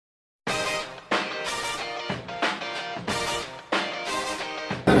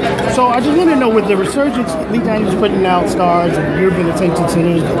So I just want to know, with the resurgence, Lee Daniels putting out stars and you've been attention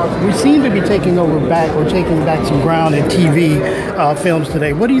centers, we seem to be taking back some ground in TV films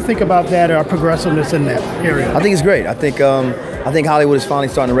today. What do you think about that, or progressiveness in that area? I think it's great. I think Hollywood is finally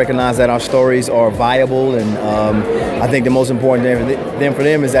starting to recognize that our stories are viable, and I think the most important thing for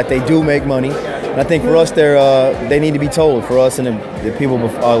them is that they do make money. And I think for us, they need to be told, for us and the people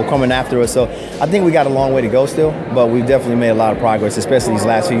coming after us. So I think we got a long way to go still, but we've definitely made a lot of progress, especially these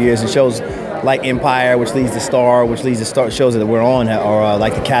last few years. And shows like Empire, which leads to Star, which leads to shows that we're on, are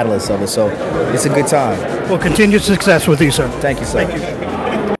like the catalyst of it. So it's a good time. Well, continued success with you, sir. Thank you, sir. Thank you.